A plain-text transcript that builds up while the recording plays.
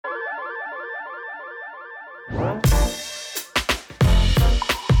What's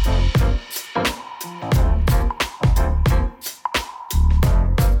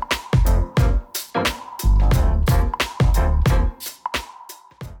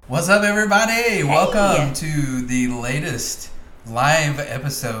up, everybody? Welcome to the latest live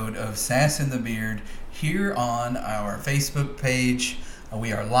episode of Sass in the Beard here on our Facebook page.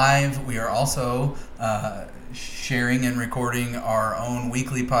 We are live. We are also sharing and recording our own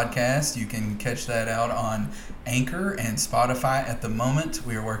weekly podcast. You can catch that out on Anchor and Spotify at the moment.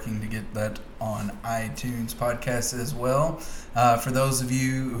 We are working to get that on iTunes podcast as well. For those of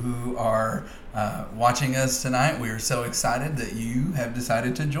you who are watching us tonight, we are so excited that you have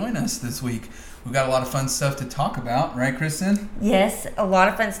decided to join us this week. We've got a lot of fun stuff to talk about, right, Kristen? Yes, a lot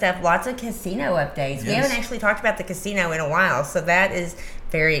of fun stuff. Lots of casino updates. Yes. We haven't actually talked about the casino in a while, so that is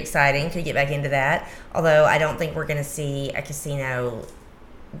very exciting to get back into that. Although I don't think we're going to see a casino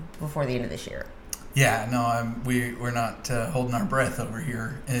before the end of this year. Yeah, no, we're not holding our breath over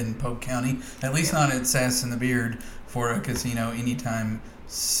here in Polk County. At least not at Sass in the Beard for a casino anytime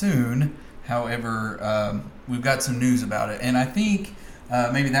soon. However, we've got some news about it, and I think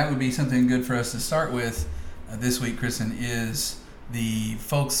maybe that would be something good for us to start with this week, Kristen, is the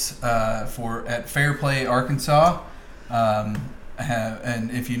folks at Fair Play Arkansas.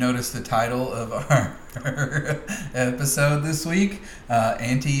 And if you notice the title of our episode this week,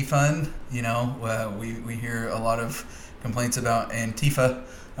 Anti-Fun, we hear a lot of complaints about Antifa,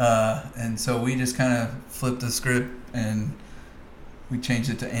 and so we just kind of flipped the script and we changed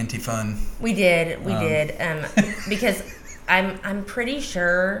it to Anti-Fun. We did, because I'm pretty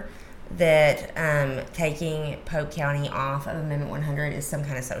sure that taking Polk County off of Amendment 100 is some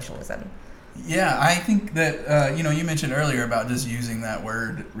kind of socialism. Yeah, I think that, you mentioned earlier about just using that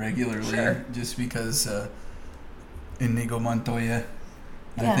word regularly, Sure. Just because Inigo Montoya,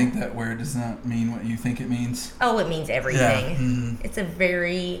 I think that word does not mean what you think it means. Oh, it means everything. Yeah. Mm-hmm. It's a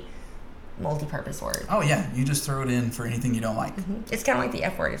very multi-purpose word. Oh, yeah, you just throw it in for anything you don't like. Mm-hmm. It's kind of like the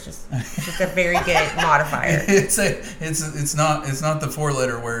F word. It's just a very good modifier. It's not the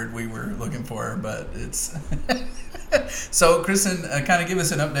 4-letter word we were looking for, but it's... So, Kristen, kind of give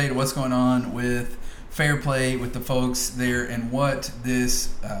us an update of what's going on with Fair Play, with the folks there, and what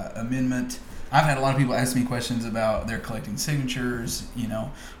this amendment... I've had a lot of people ask me questions about their collecting signatures,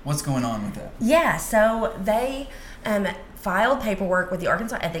 what's going on with that? Yeah, so they filed paperwork with the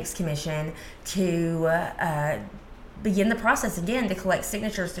Arkansas Ethics Commission to begin the process again to collect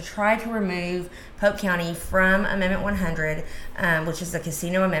signatures to try to remove Polk County from Amendment 100, which is the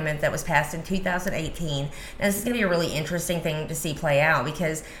casino amendment that was passed in 2018. Now, this is going to be a really interesting thing to see play out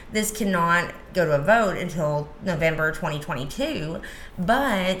because this cannot go to a vote until November 2022.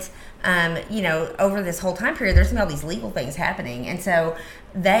 But, over this whole time period, there's going to be all these legal things happening. And so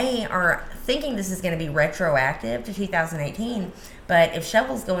they are thinking this is going to be retroactive to 2018. But if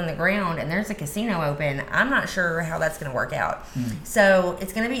shovels go in the ground and there's a casino open, I'm not sure how that's going to work out. So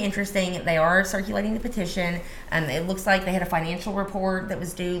it's going to be interesting. They are circulating the petition. It looks like they had a financial report that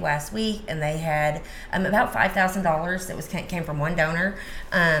was due last week, and they had about $5,000 that came from one donor,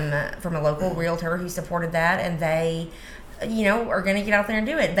 from a local realtor who supported that, and they, are going to get out there and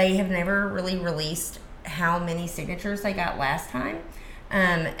do it. They have never really released how many signatures they got last time,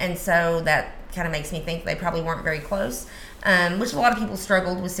 and so that kind of makes me think they probably weren't very close. Which a lot of people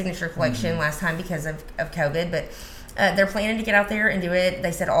struggled with signature collection last time because of COVID, but they're planning to get out there and do it.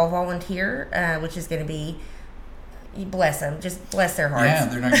 They said all volunteer, which is going to be, bless them, just bless their hearts. Yeah,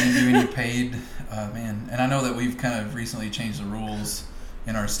 they're not going to do any paid, and I know that we've kind of recently changed the rules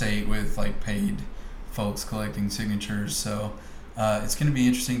in our state with paid folks collecting signatures, so it's going to be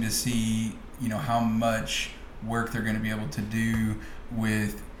interesting to see, how much work they're going to be able to do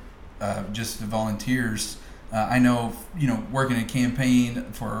with just the volunteers. I know, working a campaign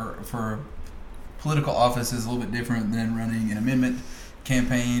for political office is a little bit different than running an amendment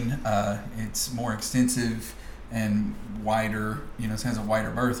campaign. It's more extensive and wider, it has a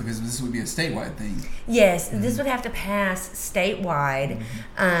wider berth because this would be a statewide thing. Yes, this would have to pass statewide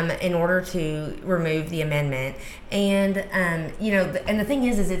in order to remove the amendment. And, and the thing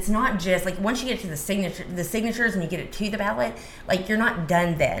is it's not just, once you get to the signatures and you get it to the ballot, you're not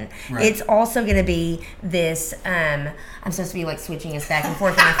done then. Right. It's also going to be this, I'm supposed to be, switching us back and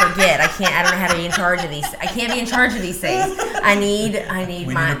forth, and I forget. I don't know how to be in charge of these. I can't be in charge of these things. We need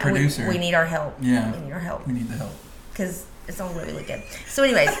a producer. We need our help. Yeah. We need our help. We need the help. Because it's all really good. So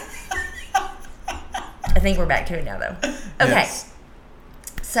anyways, I think we're back to it now, though. Okay. Yes.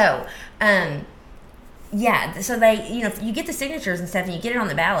 So, Yeah, so they, if you get the signatures and stuff and you get it on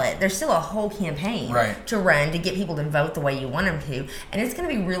the ballot, there's still a whole campaign to run to get people to vote the way you want them to. And it's going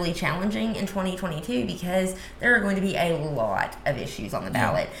to be really challenging in 2022 because there are going to be a lot of issues on the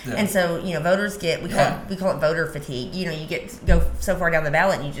ballot. Yeah. And so, voters get, we call it voter fatigue. You go so far down the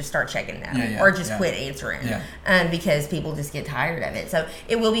ballot and you just start checking them or just quit answering because people just get tired of it. So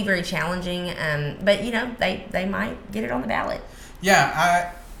it will be very challenging, but, they might get it on the ballot.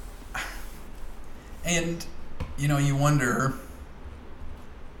 Yeah, and, you wonder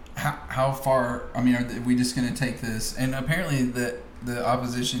how far, are we just going to take this? And apparently the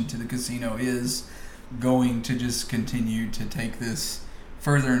opposition to the casino is going to just continue to take this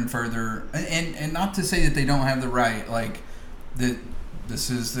further and further. And not to say that they don't have the right, like, this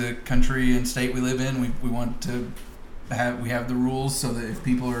is the country and state we live in. We want to we have the rules so that if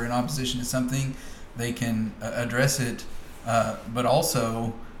people are in opposition to something, they can address it. But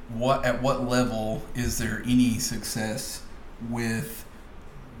also, at what level is there any success with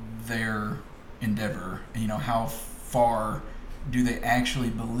their endeavor? How far do they actually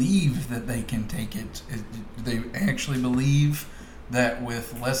believe that they can take it? Do they actually believe that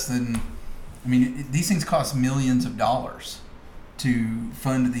with less than, these things cost millions of dollars to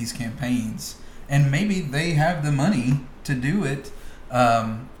fund these campaigns, and maybe they have the money to do it.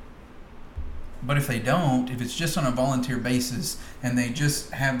 But if they don't, if it's just on a volunteer basis and they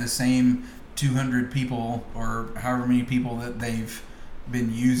just have the same 200 people or however many people that they've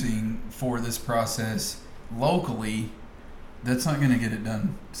been using for this process locally, that's not going to get it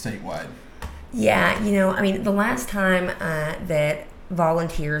done statewide. Yeah, the last time that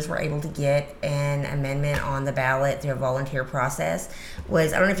volunteers were able to get an amendment on the ballot through a volunteer process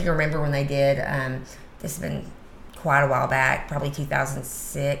was, I don't know if you remember when they did, this has been quite a while back, probably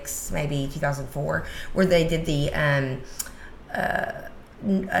 2006, maybe 2004, where they did the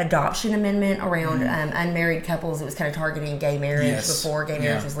adoption amendment around unmarried couples. It was kind of targeting gay marriage before gay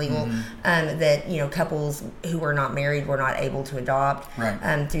marriage was legal. That couples who were not married were not able to adopt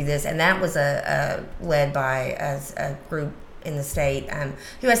through this, and that was led by a group in the state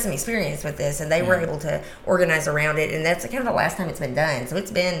who has some experience with this, and they were able to organize around it. And that's kind of the last time it's been done. So it's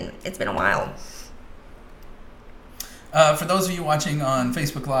been a while. For those of you watching on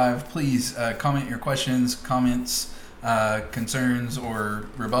Facebook Live, please comment your questions, comments, concerns, or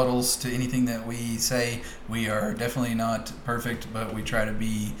rebuttals to anything that we say. We are definitely not perfect, but we try to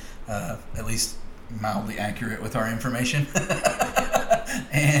be at least mildly accurate with our information.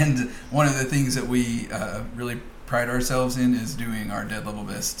 And one of the things that we really pride ourselves in is doing our dead level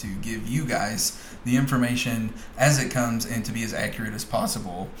best to give you guys the information as it comes and to be as accurate as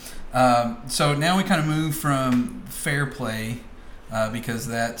possible. So now we kind of move from fair play because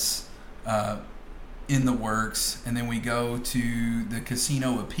that's in the works, and then we go to the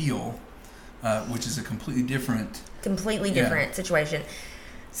casino appeal, which is a completely different situation.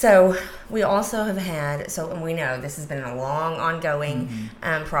 So we also have had, and we know this has been a long ongoing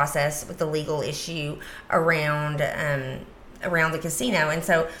process with the legal issue around the casino. And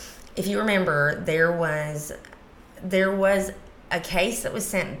so if you remember, there was a case that was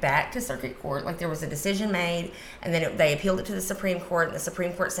sent back to circuit court. Like, there was a decision made, and then they appealed it to the Supreme Court, and the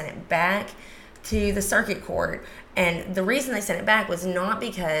Supreme Court sent it back to the circuit court. And the reason they sent it back was not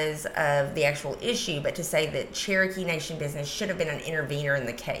because of the actual issue, but to say that Cherokee Nation Business should have been an intervener in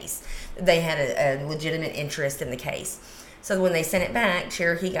the case. They had a legitimate interest in the case. So when they sent it back,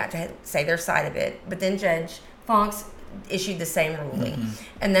 Cherokee got to say their side of it. But then Judge Fox issued the same ruling.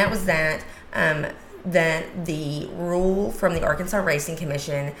 And that was that the rule from the Arkansas Racing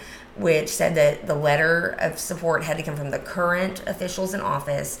Commission, which said that the letter of support had to come from the current officials in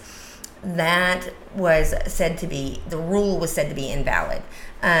office, that was said to be, the rule was said to be invalid.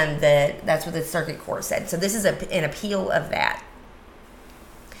 That's what the circuit court said. So this is an appeal of that.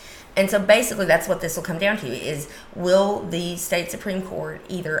 And so basically that's what this will come down to, is will the state Supreme Court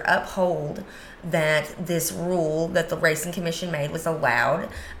either uphold that this rule that the Racing Commission made was allowed,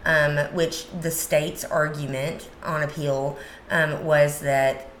 which the state's argument on appeal was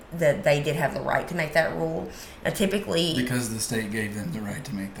that they did have the right to make that rule. Now, typically, because the state gave them the right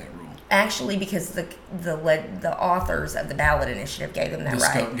to make that rule. Actually, because the authors of the ballot initiative gave them that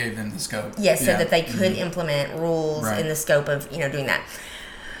right. Gave them the scope. Yes, so that they could implement rules in the scope of doing that.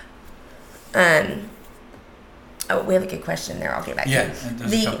 We have a good question there. I'll get back to you. Yeah,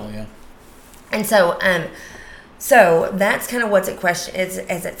 there's a couple. Yeah. And so that's kind of what's at question. Is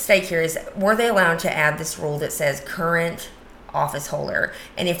at stake here is, were they allowed to add this rule that says current office holder?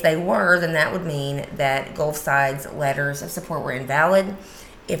 And if they were, then that would mean that Gulfside's letters of support were invalid.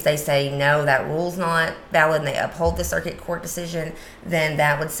 If they say no, that rule's not valid, and they uphold the circuit court decision, then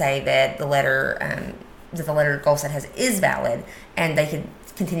that would say that the letter that the letter goal set has is valid, and they could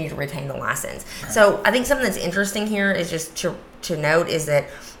continue to retain the license. Right. So I think something that's interesting here is just to note is that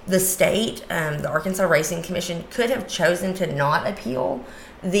the state, the Arkansas Racing Commission, could have chosen to not appeal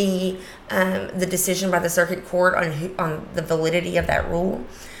the decision by the circuit court on the validity of that rule.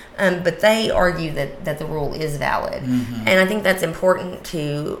 But they argue that the rule is valid, and I think that's important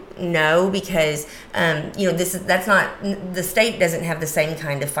to know because that's not, the state doesn't have the same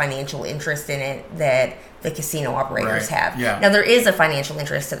kind of financial interest in it that the casino operators have. Yeah. Now there is a financial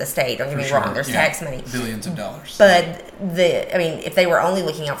interest to the state. Don't get me wrong. There's tax money, billions of dollars. But if they were only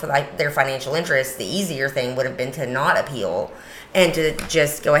looking out for their financial interests, the easier thing would have been to not appeal and to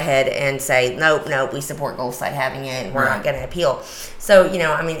just go ahead and say, nope, we support Gulfside having it, and we're not going to appeal. So,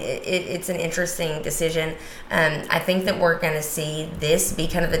 it's an interesting decision. I think that we're going to see this be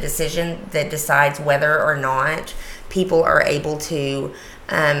kind of the decision that decides whether or not people are able to,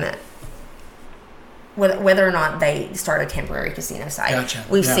 whether or not they start a temporary casino site. Gotcha.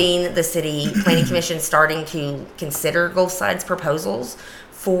 We've seen the city planning commission starting to consider Gulfside's proposals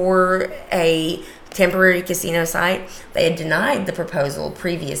for a temporary casino site. They had denied the proposal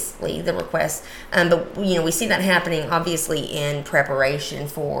previously, the request, but we see that happening obviously in preparation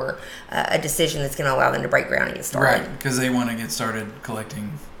for a decision that's going to allow them to break ground and get started. Right, because they want to get started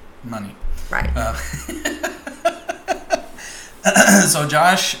collecting money. Right. So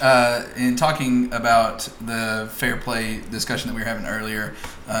Josh, in talking about the fair play discussion that we were having earlier,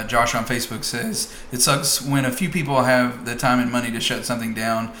 Josh on Facebook says, it sucks when a few people have the time and money to shut something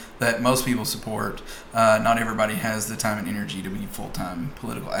down that most people support. Not everybody has the time and energy to be full-time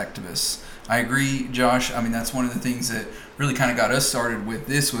political activists. I agree, Josh. I mean, that's one of the things that really kind of got us started with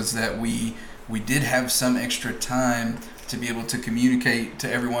this, was that we did have some extra time to be able to communicate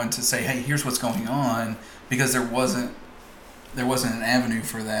to everyone, to say, hey, here's what's going on, because there wasn't an avenue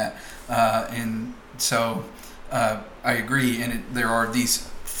for that, and so I agree. And there are these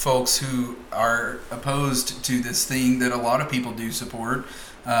folks who are opposed to this thing that a lot of people do support,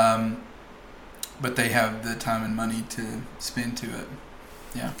 but they have the time and money to spend to it.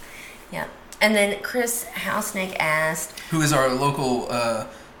 Yeah. And then Chris Hausnick asked, who is our local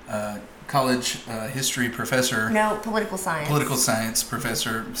college history professor? No, political science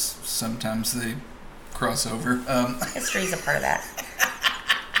professor. Sometimes they crossover. History is a part of that.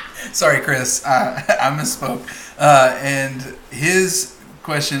 Sorry, Chris. I misspoke. And his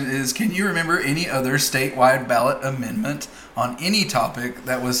question is, can you remember any other statewide ballot amendment on any topic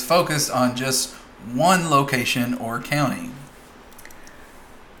that was focused on just one location or county?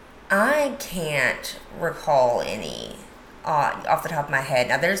 I can't recall any off the top of my head.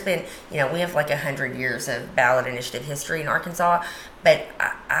 Now, there's been, we have like 100 years of ballot initiative history in Arkansas, but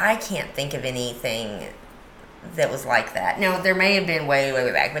I can't think of anything that was like that. Now, there may have been way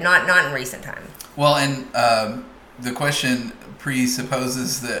back, but not in recent time. Well, and the question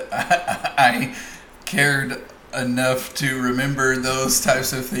presupposes that I cared enough to remember those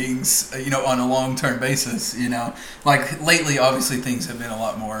types of things, on a long-term basis, Like, lately, obviously, things have been a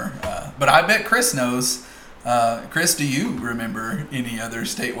lot more, but I bet Chris knows. Chris, do you remember any other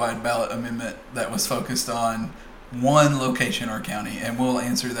statewide ballot amendment that was focused on one location or county? And we'll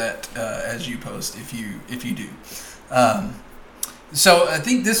answer that as you post if you do. So I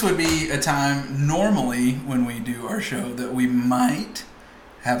think this would be a time normally when we do our show that we might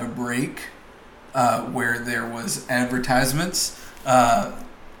have a break where there was advertisements. In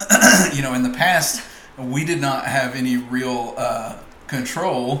the past, we did not have any real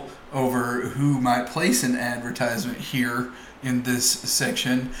control over who might place an advertisement here in this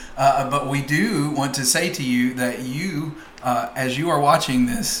section. But we do want to say to you that you, as you are watching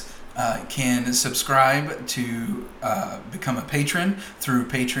this, can subscribe to become a patron through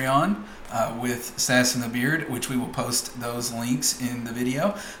Patreon with Sass and the Beard, which we will post those links in the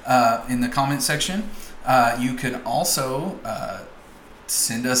video in the comment section. You can also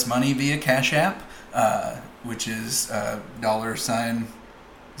send us money via Cash App, which is $.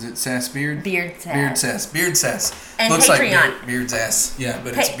 Is it Sass Beard? Beard Sass. Beard Sass. And looks Patreon. Like Beard's ass. Yeah,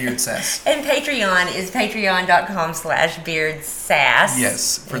 but it's Beard Sass. And Patreon is patreon.com/beardsass.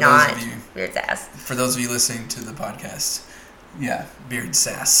 Yes, for not those of you. Beard Sass. For those of you listening to the podcast. Yeah, Beard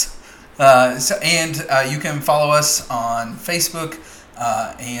Sass. You can follow us on Facebook,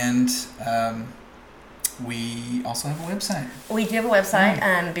 and we also have a website. We do have a website,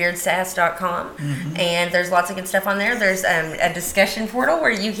 beardsass.com, and there's lots of good stuff on there. There's a discussion portal where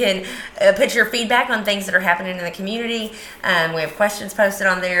you can put your feedback on things that are happening in the community. We have questions posted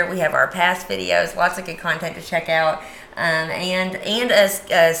on there. We have our past videos, lots of good content to check out. and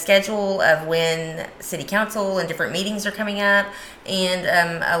a schedule of when city council and different meetings are coming up,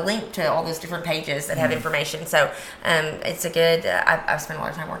 and a link to all those different pages that have information. So it's a good. I've spent a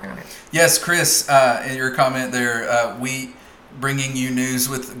lot of time working on it. Yes, Chris, in your comment there, we bringing you news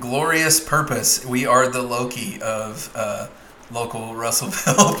with glorious purpose. We are the Loki of local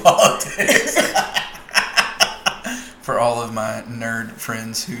Russellville politics. For all of my nerd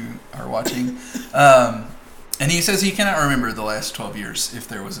friends who are watching. And he says he cannot remember the last 12 years if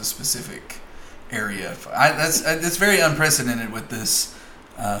there was a specific area. That's very unprecedented with this.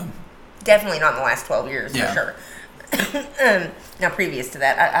 Definitely not in the last 12 years, yeah. for sure. Now, previous to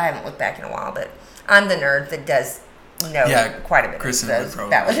that, I haven't looked back in a while, but I'm the nerd that does know quite a bit Chris of those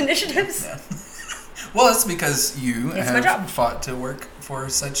ballot initiatives. Yeah. Well, it's because you have fought to work for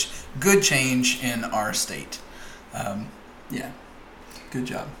such good change in our state. Yeah, good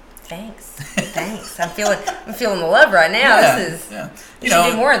job. Thanks. I'm feeling the love right now. Yeah, this is. Yeah. You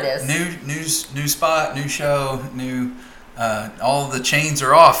should do more of this. New spot, new show, new. All the chains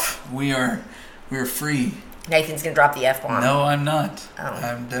are off. We're free. Nathan's gonna drop the F-bomb. No, I'm not. Oh.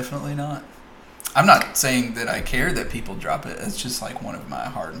 I'm definitely not. I'm not saying that I care that people drop it. It's just like one of my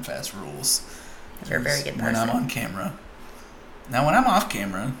hard and fast rules. You're a very good person. When I'm on camera. Now, when I'm off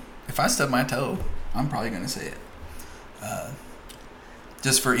camera, if I stub my toe, I'm probably going to say it.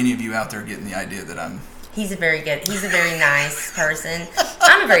 Just for any of you out there getting the idea that He's a very nice person.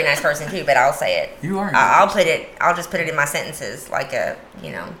 I'm a very nice person too, but I'll say it. You are. I'll just put it in my sentences like a,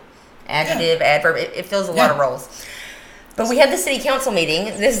 adjective, adverb. It fills a lot of roles. But we had the city council meeting.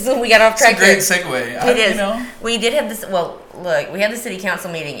 This is when we got off track. It's a great segue. It is. We did have this. Well, look, we had the city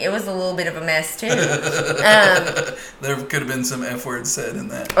council meeting. It was a little bit of a mess too. There could have been some F words said in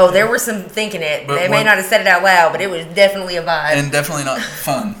that. Oh, there were some thinking it. They may not have said it out loud, but it was definitely a vibe. And definitely not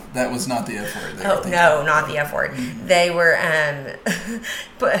fun. That was not the F word. Oh no, not the F word. Mm-hmm. They were.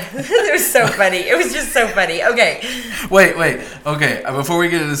 But it was so funny. It was just so funny. Okay. Wait. Okay. Before we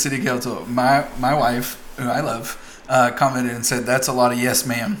get to the city council, my wife, who I love, commented and said, "That's a lot of yes,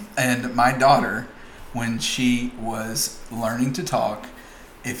 ma'am." And my daughter, when she was learning to talk,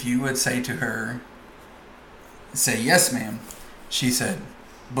 if you would say to her, "Say yes, ma'am," she said,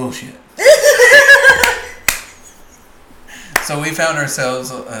 "Bullshit." So we found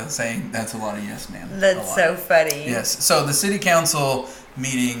ourselves saying, "That's a lot of yes, ma'am." That's so funny. Yes. So the city council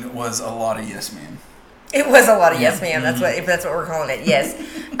meeting was a lot of yes, ma'am. It was a lot of yes, ma'am. Mm-hmm. That's what we're calling it. Yes.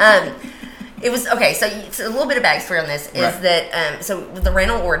 It was okay. So a little bit of backstory on this is that so with the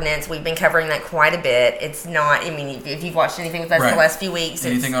rental ordinance, we've been covering that quite a bit. It's not. I mean, if you've watched anything with us the last few weeks,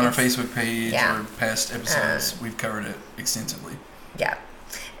 anything on our Facebook page or past episodes, we've covered it extensively. Yeah,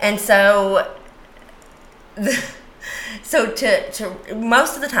 and so to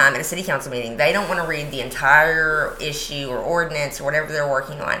most of the time at a city council meeting, they don't want to read the entire issue or ordinance or whatever they're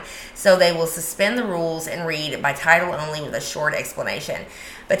working on. So they will suspend the rules and read it by title only with a short explanation.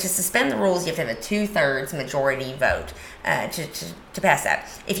 But to suspend the rules, you have to have a 2/3 majority vote to pass that.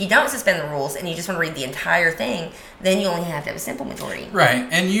 If you don't suspend the rules and you just want to read the entire thing, then you only have to have a simple majority. Right,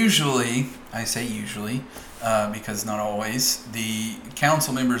 and usually, I say usually, because not always, the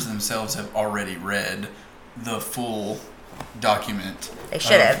council members themselves have already read the full document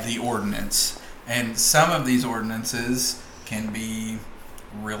of the ordinance. And some of these ordinances can be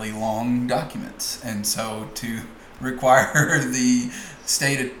really long documents. And so to require the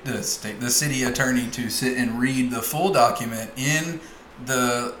city attorney to sit and read the full document in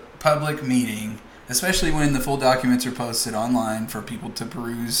the public meeting, especially when the full documents are posted online for people to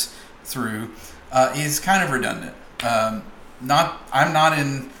peruse through, is kind of redundant.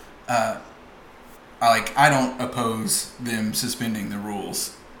 I don't oppose them suspending the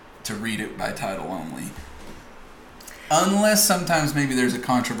rules to read it by title only. Unless sometimes maybe there's a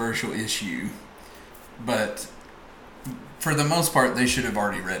controversial issue. But for the most part, they should have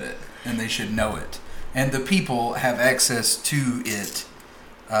already read it. And they should know it. And the people have access to it.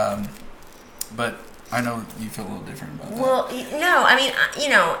 But I know you feel a little different about that. Well, no, I mean,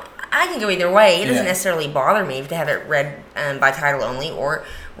 I can go either way. It doesn't necessarily bother me to have it read by title only or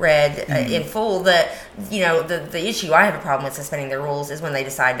read in full. The issue I have a problem with suspending the rules is when they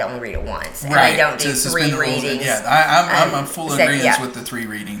decide to only read it once and they don't do 3 readings. I'm in full agreement with the 3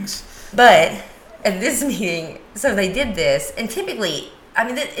 readings. But at this meeting, so they did this, and typically, I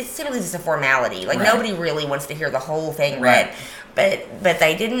mean, it's typically just a formality. Like nobody really wants to hear the whole thing read. But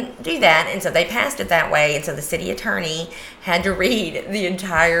they didn't do that, and so they passed it that way. And so the city attorney had to read the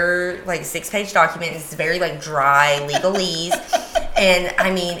entire 6-page document. It's very dry legalese, And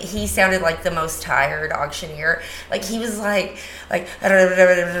I mean, he sounded like the most tired auctioneer. Like he was like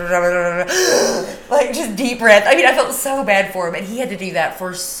just deep breath. I mean, I felt so bad for him, and he had to do that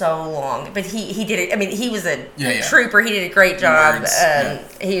for so long. But he did it. I mean, he was a trooper. He did a great job.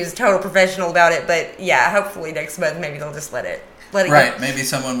 He was a total professional about it. But yeah, hopefully next month maybe they'll just let it right. go. Maybe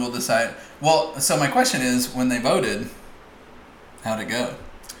someone will decide. Well, so my question is, when they voted, how'd it go?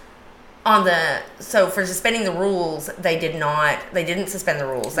 So for suspending the rules, they didn't suspend the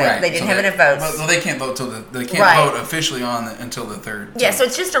rules. They didn't have enough votes. Well, they can't vote they can't vote officially until the third. Yeah, so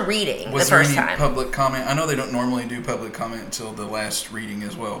it's just a reading. Was there any public comment? I know they don't normally do public comment until the last reading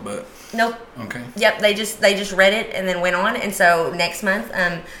as well, but nope. Okay. Yep, they just read it and then went on, and so next month,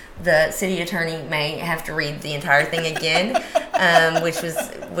 the city attorney may have to read the entire thing again, which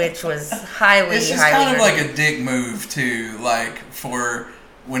was highly. It's just kind of like a dick move too, like for.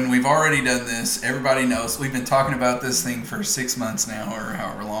 When we've already done this, everybody knows we've been talking about this thing for 6 months now or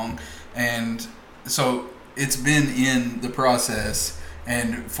however long. And so it's been in the process,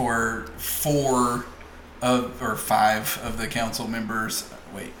 and for 5 of the council members,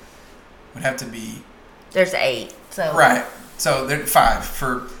 would have to be... There's 8. So right. So there 5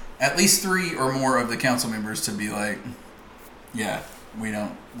 for at least 3 or more of the council members to be like, yeah,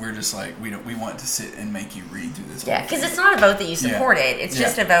 we're just like, we want to sit and make you read through this. Yeah, because it's not a vote that you support it. It's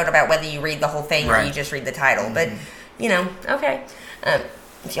just a vote about whether you read the whole thing or you just read the title. Mm-hmm. But, okay.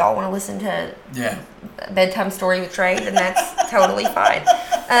 If y'all want to listen to a bedtime story with Trey, then that's totally fine.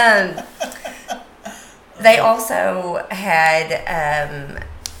 They also had,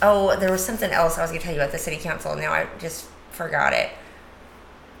 there was something else I was going to tell you about the city council. Now I just forgot it.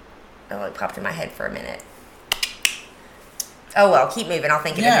 It popped in my head for a minute. Oh, well, keep moving. I'll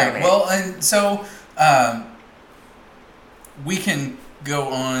think of it in a minute. Well, and so we can go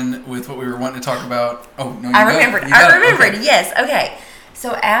on with what we were wanting to talk about. Oh, no, I remembered. Okay. Yes. Okay.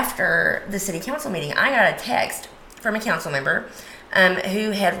 So after the city council meeting, I got a text from a council member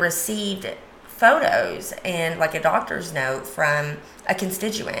who had received photos and like a doctor's note from a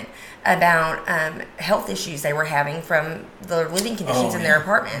constituent about health issues they were having from the living conditions in their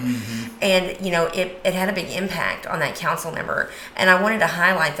apartment. Mm-hmm. And, it had a big impact on that council member. And I wanted to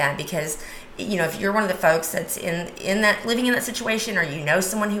highlight that because, if you're one of the folks that's in that living in that situation, or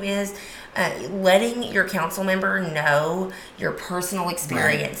someone who is, letting your council member know your personal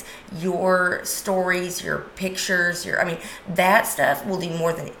experience, your stories, your pictures, that stuff will do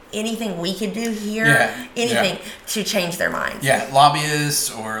more than anything we could do here, to change their minds. Yeah,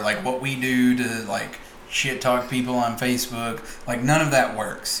 lobbyists or like what we do to like shit talk people on Facebook, like none of that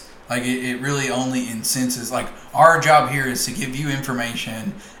works. Like it really only incenses, like our job here is to give you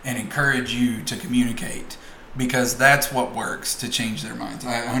information and encourage you to communicate. Because that's what works to change their minds.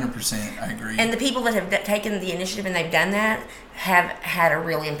 100% I agree. And the people that have taken the initiative and they've done that have had a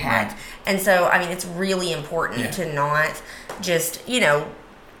real impact. Right. And so, it's really important to not just,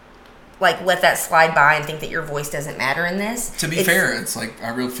 let that slide by and think that your voice doesn't matter in this. To be fair, it's like I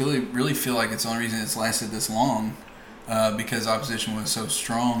really feel like it's the only reason it's lasted this long because opposition was so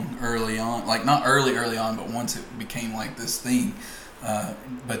strong early on. Like, not early on, but once it became like this thing.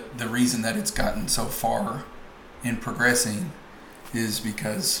 But the reason that it's gotten so far in progressing is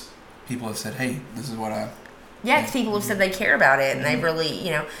because people have said, hey, this is what because people have said they care about it, and they really,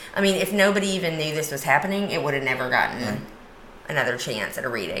 if nobody even knew this was happening, it would have never gotten another chance at a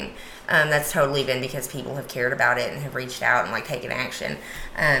reading. That's totally been because people have cared about it and have reached out and taken action.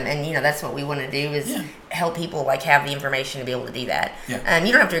 And that's what we want to do is help people have the information to be able to do that. Yeah.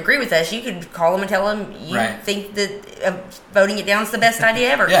 You don't have to agree with us. You could call them and tell them you think that voting it down is the best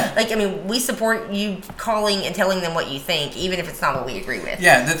idea ever. Yeah. We support you calling and telling them what you think, even if it's not what we agree with.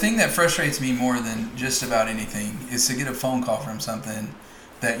 Yeah. The thing that frustrates me more than just about anything is to get a phone call from something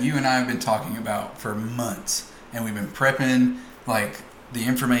that you and I have been talking about for months, and we've been prepping the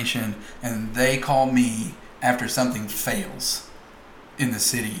information, and they call me after something fails in the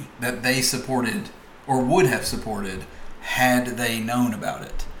city that they supported or would have supported had they known about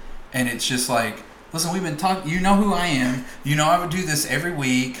it. And it's just like, listen, we've been talking, you know who I am, I would do this every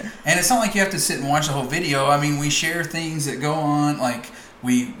week, and it's not like you have to sit and watch the whole video. We share things that go on,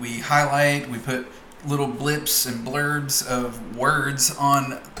 we highlight, we put little blips and blurbs of words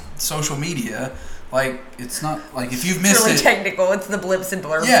on social media. It's not if you've missed it. It's really technical. It's the blips and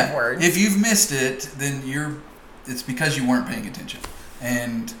blurbs of words. If you've missed it, then it's because you weren't paying attention.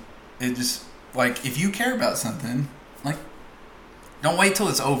 And it just, if you care about something, don't wait till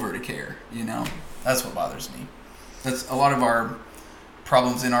it's over to care, That's what bothers me. That's a lot of our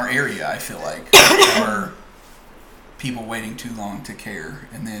problems in our area, I feel like, are people waiting too long to care.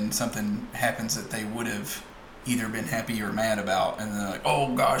 And then something happens that they would have either been happy or mad about, and they're like,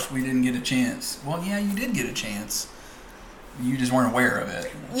 oh gosh, we didn't get a chance. Well, yeah, you did get a chance. You just weren't aware of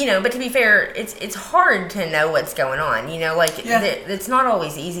it. But to be fair, it's hard to know what's going on. It's not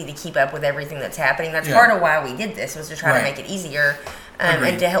always easy to keep up with everything that's happening. That's part of why we did this, was to try to make it easier,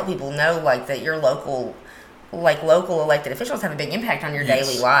 and to help people know that your local elected officials have a big impact on your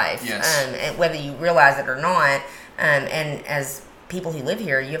daily life. And whether you realize it or not, and as people who live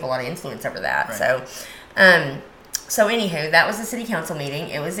here, you have a lot of influence over that. Right. So anywho, that was the city council meeting.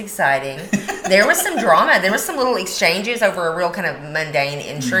 It was exciting. There was some drama. There was some little exchanges over a real kind of mundane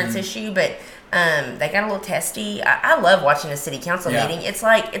insurance issue, but they got a little testy. I love watching a city council meeting. It's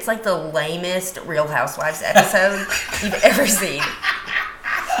like the lamest Real Housewives episode you've ever seen.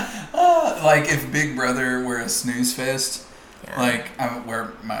 Like if Big Brother were a snooze fest,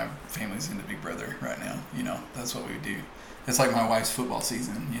 where my family's into Big Brother right now. That's what we do. It's like my wife's football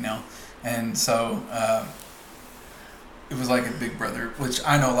season, and so. It was like a Big Brother, which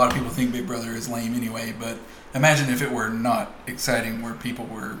I know a lot of people think Big Brother is lame anyway, but imagine if it were not exciting, where people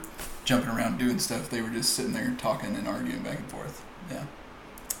were jumping around doing stuff. They were just sitting there talking and arguing back and forth. Yeah.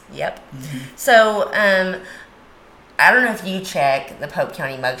 Yep. Mm-hmm. So, I don't know if you check the Pope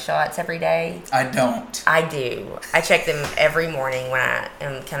County mugshots every day. I don't. I do. I check them every morning when I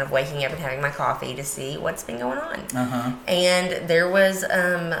am kind of waking up and having my coffee to see what's been going on. Uh-huh. And there was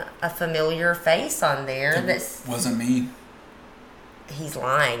a familiar face on there. That wasn't me. He's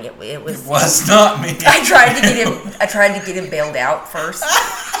lying. It was not me. I tried to get him bailed out first.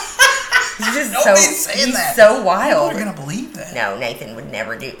 He's just he's so wild. People are gonna believe that. No, Nathan would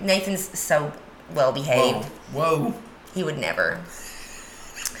never do. Nathan's so well behaved. Whoa. He would never.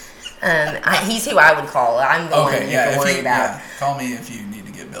 He's who I would call. I'm the one you can worry about. Yeah. Call me if you need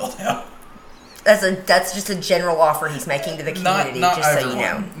to get bailed out. That's just a general offer he's making to the community, not just everyone. So you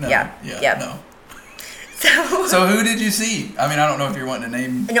know. No. Yeah. No. So who did you see? I mean, I don't know if you're wanting to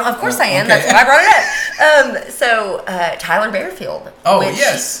name. No, of course I am. Okay. That's why I brought it up. Tyler Bearfield. Oh,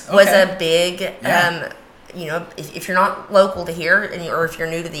 yes. Okay. Was a big, if you're not local to here, or if you're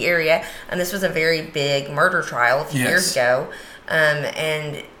new to the area, and this was a very big murder trial a few years ago,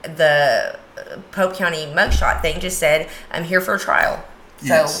 and the Pope County mugshot thing just said, I'm here for a trial.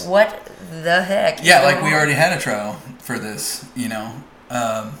 So what the heck? Yeah, like we already had a trial for this, and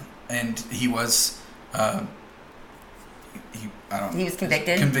he was. He was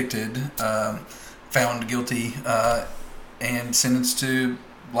convicted. Found guilty, and sentenced to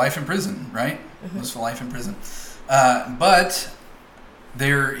life in prison. Right? Mm-hmm. It was for life in prison. But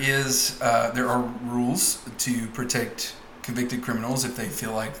there are rules to protect convicted criminals if they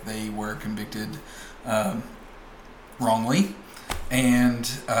feel like they were convicted wrongly, and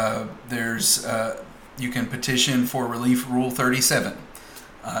there's you can petition for relief, Rule 37.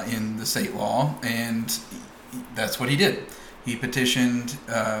 In the state law, and that's what he did. He petitioned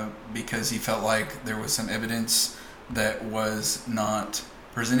because he felt like there was some evidence that was not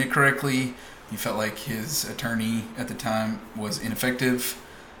presented correctly. He felt like his attorney at the time was ineffective,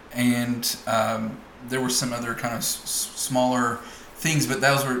 and there were some other kind of smaller things, but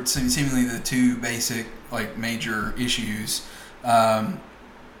those were seemingly the two basic, major issues. The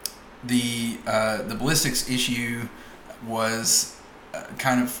ballistics issue was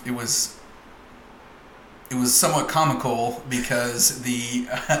it was somewhat comical because the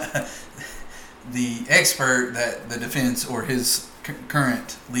expert that the defense or his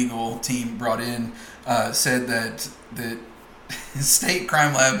current legal team brought in said that the state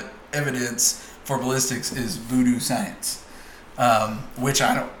crime lab evidence for ballistics is voodoo science, which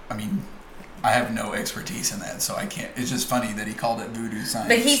I have no expertise in that, so I can't. It's just funny that he called it voodoo science.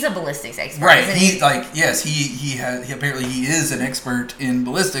 But he's a ballistics expert, right? Isn't he? He apparently he is an expert in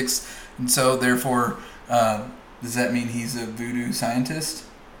ballistics, and so therefore, does that mean he's a voodoo scientist?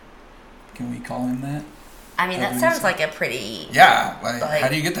 Can we call him that? I mean, that sounds like a pretty. Yeah. How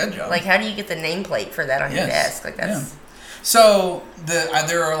do you get that job? How do you get the nameplate for that on your desk? That's. Yeah. So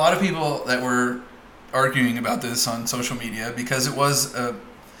there are a lot of people that were arguing about this on social media because it was a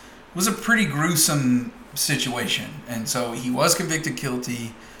pretty gruesome situation. And so he was convicted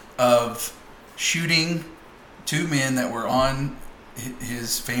guilty of shooting two men that were on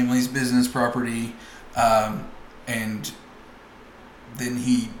his family's business property, and then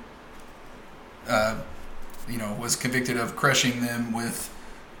he was convicted of crushing them with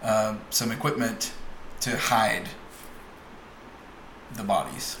some equipment to hide the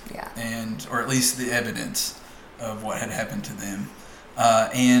bodies. Yeah. Or at least the evidence of what had happened to them.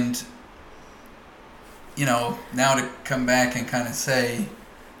 And now to come back and kind of say,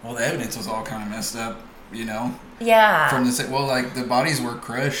 well, the evidence was all kind of messed up, Yeah. From the the bodies were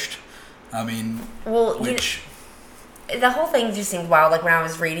crushed. I mean, the whole thing just seemed wild. Like when I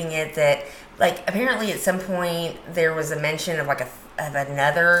was reading it, that like apparently at some point there was a mention of like of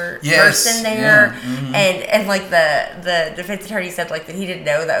another person there, and like the defense attorney said like that he didn't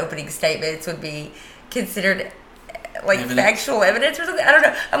know the opening statements would be considered like factual evidence or something. I don't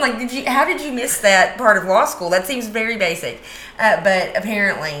know. I'm like, how did you miss that part of law school? That seems very basic, but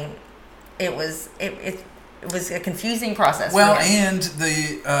apparently it was a confusing process. Well, and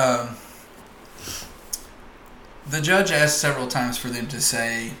the judge asked several times for them to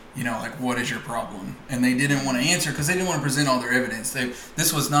say, like, what is your problem? And they didn't want to answer because they didn't want to present all their evidence.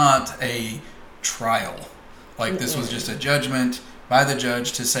 This was not a trial. Like, this was just a judgment by the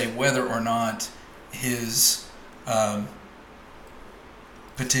judge to say whether or not his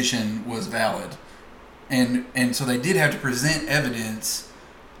petition was valid. And so they did have to present evidence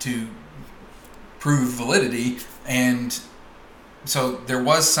to prove validity. And so there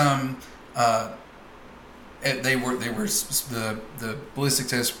was some... They were the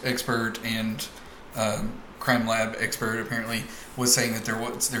ballistics expert and crime lab expert apparently was saying that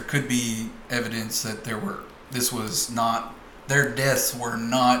there could be evidence that their deaths were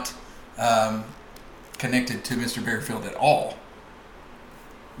not connected to Mr. Barefield at all,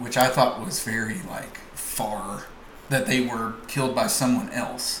 which I thought was very far, that they were killed by someone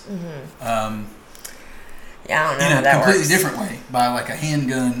else. Yeah, I don't know in how a that completely works. different way, by a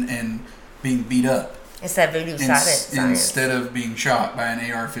handgun and being beat up. It's that voodoo science. Instead of being shot by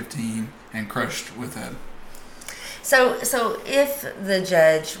an AR-15 and crushed with a... So if the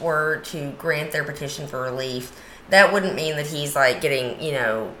judge were to grant their petition for relief, that wouldn't mean that he's getting,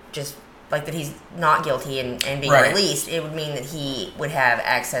 just that he's not guilty and being released. It would mean that he would have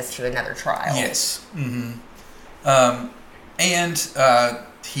access to another trial. Yes. Mm-hmm. And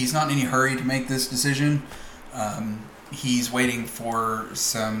he's not in any hurry to make this decision. He's waiting for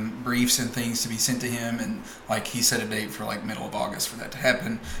some briefs and things to be sent to him, and he set a date for middle of August for that to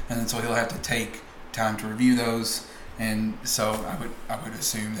happen, and then so he'll have to take time to review those, and so I would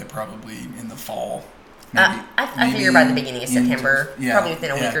assume that probably in the fall. I figure by the beginning of September, yeah, probably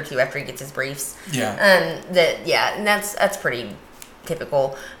within a week or two after he gets his briefs. Yeah. And that's pretty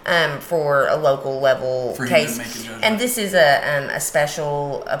typical for a local level for case. Him to make a judgment. And this is a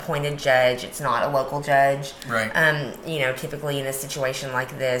special appointed judge. It's not a local judge. Right. Typically in a situation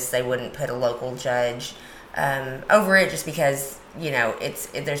like this, they wouldn't put a local judge over it just because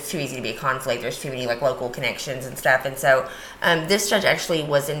there's too easy to be a conflict. There's too many local connections and stuff. And so this judge actually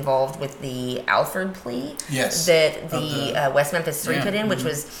was involved with the Alford plea that the West Memphis 3 put in, which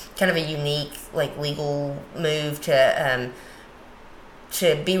was kind of a unique legal move to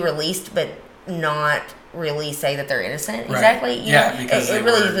be released but not really say that they're innocent. Right. Exactly. Because it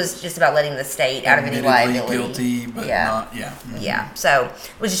really was just about letting the state out of any liability. Guilty, but not. Yeah. Mm-hmm. Yeah. So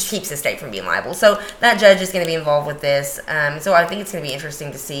which just keeps the state from being liable. So that judge is going to be involved with this. So I think it's going to be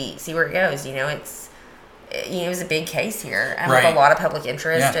interesting to see where it goes. It was a big case here with a lot of public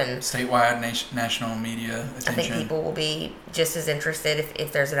interest and statewide, national media attention. I think people will be just as interested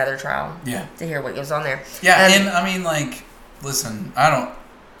if there's another trial. Yeah. To hear what goes on there. Yeah, and I mean, listen,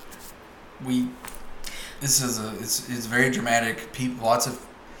 it's very dramatic. Lots of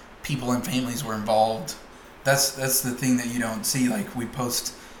people and families were involved. That's the thing that you don't see. We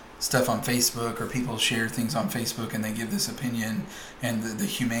post stuff on Facebook or people share things on Facebook and they give this opinion and the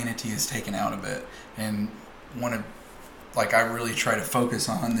humanity is taken out of it. And I really try to focus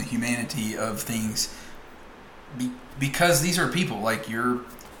on the humanity of things because these are people. Your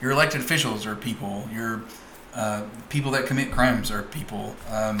elected officials are people. Your people that commit crimes are people.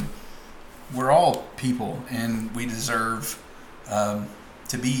 We're all people, and we deserve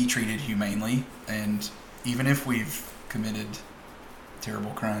to be treated humanely. And even if we've committed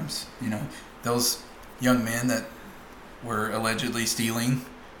terrible crimes, those young men that were allegedly stealing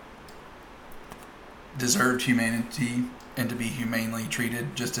deserved humanity and to be humanely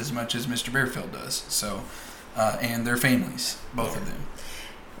treated just as much as Mr. Barefield does. So, and their families, both of them.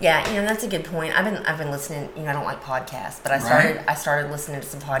 Yeah, that's a good point. I've been listening. I don't like podcasts, but I started listening to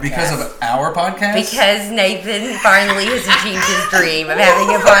some podcasts because of our podcast. Because Nathan finally has achieved his dream of having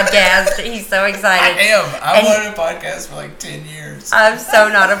a podcast. He's so excited. I wanted a podcast for 10 years. I'm so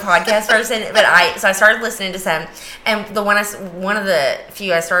not a podcast person, but I started listening to some, and one of the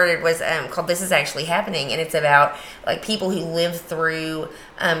few I started was called "This Is Actually Happening," and it's about people who live through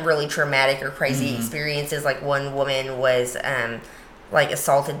really traumatic or crazy experiences. One woman was.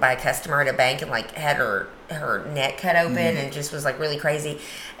 Assaulted by a customer at a bank and had her neck cut open and just was really crazy,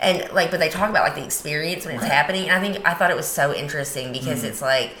 and but they talk about the experience when it's happening, and I thought it was so interesting because it's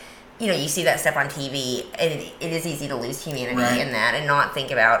you see that stuff on TV, and it is easy to lose humanity right. in that and not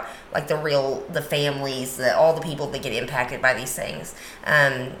think about like the families, all the people that get impacted by these things.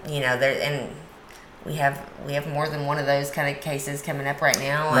 And we have more than one of those kind of cases coming up right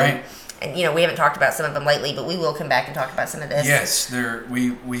now. Right. And we haven't talked about some of them lately, but we will come back and talk about some of this. Yes,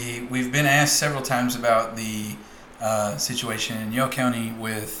 we've been asked several times about the situation in Yale County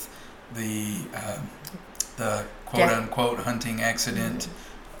with the quote unquote hunting accident. Mm-hmm.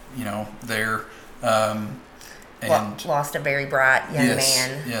 There and lost a very bright young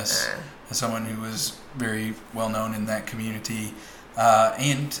man. Yes, someone who was very well known in that community,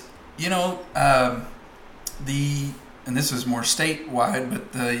 and this was more statewide,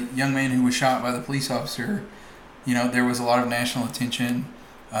 but the young man who was shot by the police officer, there was a lot of national attention,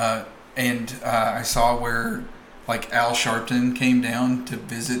 and I saw where like Al Sharpton came down to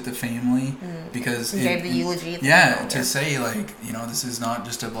visit the family because he gave the eulogy. To say like this is not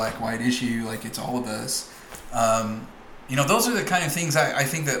just a black-white issue, like it's all of us. Those are the kind of things I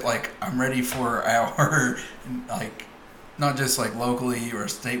think that like I'm ready for our like not just like locally or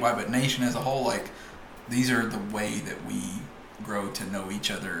statewide, but nation as a whole. Like these are the way that we grow to know each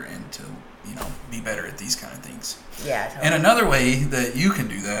other and to be better at these kind of things. Yeah, totally. And another way that you can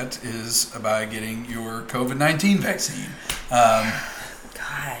do that is by getting your COVID-19 vaccine.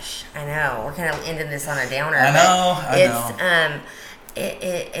 Gosh, I know. We're kind of ending this on a downer. I know.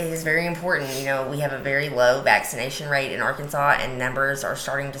 It is very important. We have a very low vaccination rate in Arkansas, and numbers are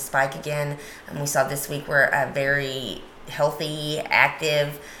starting to spike again. And we saw this week where a very healthy,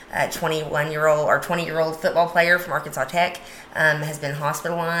 active 20-year-old football player from Arkansas Tech has been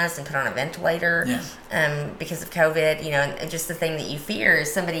hospitalized and put on a ventilator because of COVID. And just the thing that you fear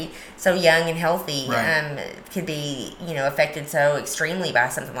is somebody so young and healthy could be affected so extremely by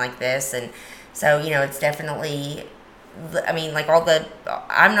something like this. And so it's definitely.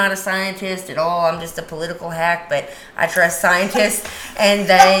 I'm not a scientist at all. I'm just a political hack, but I trust scientists, and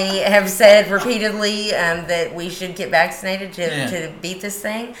they have said repeatedly that we should get vaccinated to beat this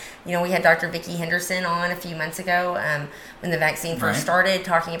thing. We had Dr. Vicki Henderson on a few months ago when the vaccine first started,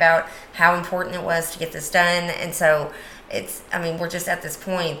 talking about how important it was to get this done. And so we're just at this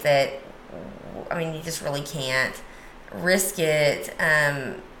point that, you just really can't risk it.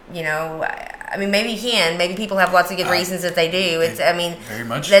 Maybe you can. Maybe people have lots of good reasons that they do. Very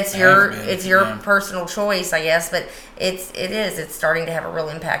much. That's your personal choice, I guess. But it's starting to have a real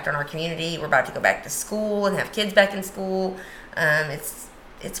impact on our community. We're about to go back to school and have kids back in school.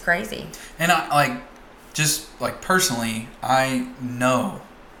 It's crazy. And personally, I know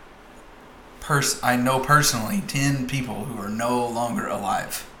personally 10 people who are no longer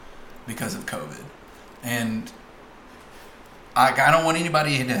alive because of COVID, and I don't want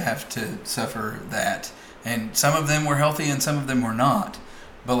anybody to have to suffer that. And some of them were healthy and some of them were not.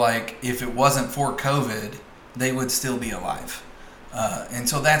 But if it wasn't for COVID, they would still be alive. And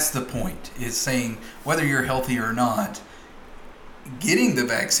so that's the point, is saying whether you're healthy or not, getting the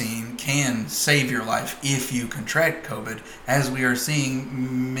vaccine can save your life if you contract COVID, as we are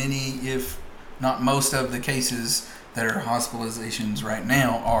seeing many, if not most of the cases that are hospitalizations right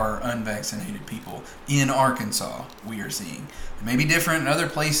now are unvaccinated people. In Arkansas, we are seeing. It may be different in other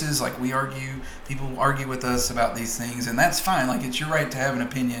places, people argue with us about these things, and that's fine. It's your right to have an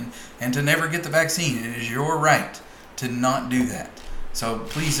opinion and to never get the vaccine. It is your right to not do that. So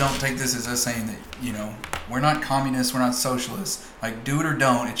please don't take this as us saying that, we're not communists, we're not socialists. Do it or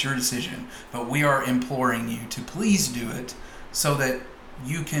don't, it's your decision. But we are imploring you to please do it so that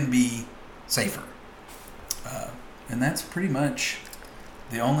you can be safer. And that's pretty much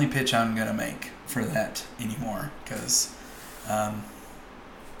the only pitch I'm going to make for that anymore, because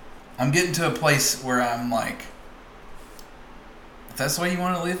I'm getting to a place where I'm like, if that's the way you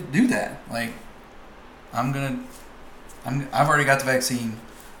want to live, do that. I've already got the vaccine,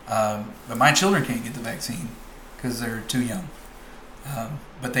 but my children can't get the vaccine because they're too young.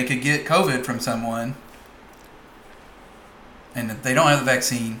 But they could get COVID from someone, and if they don't have the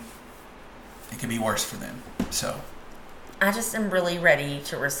vaccine, it could be worse for them. So I just am really ready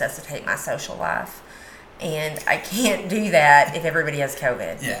to resuscitate my social life, and I can't do that if everybody has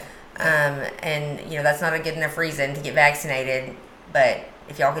COVID. Yeah. And that's not a good enough reason to get vaccinated, but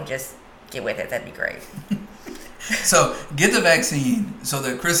if y'all could just get with it, that'd be great. So get the vaccine so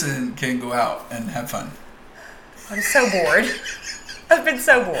that Kristen can go out and have fun. I'm so bored. I've been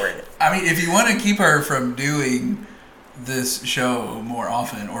so bored. If you want to keep her from doing this show more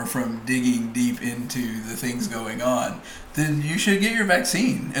often, or from digging deep into the things going on, then you should get your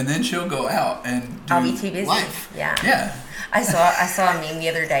vaccine, and then she'll go out and do I'll be too busy. Life. Yeah. I saw a meme the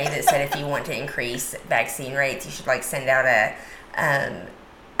other day that said if you want to increase vaccine rates, you should send out a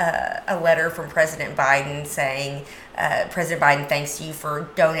a letter from President Biden saying, President Biden thanks you for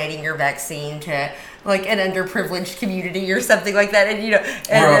donating your vaccine to like an underprivileged community or something like that, and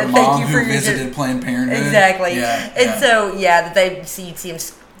and or a mom thank you who for visited Planned Parenthood. Exactly. Yeah, and so that they see him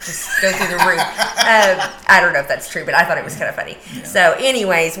just go through the roof. I don't know if that's true, but I thought it was kind of funny. Yeah. So,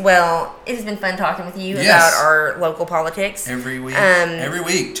 anyways, well, it has been fun talking with you about our local politics every week.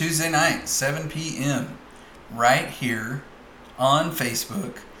 Tuesday night, 7 p.m. right here on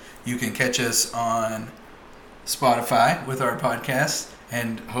Facebook. You can catch us on Spotify with our podcast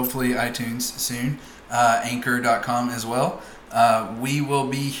and hopefully iTunes soon, anchor.com as well. We will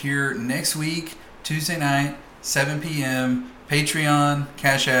be here next week, Tuesday night, 7 p.m. Patreon,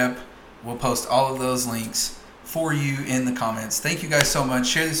 Cash App. We'll post all of those links for you in the comments. Thank you guys so much.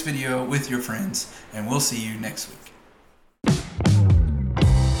 Share this video with your friends, and we'll see you next week.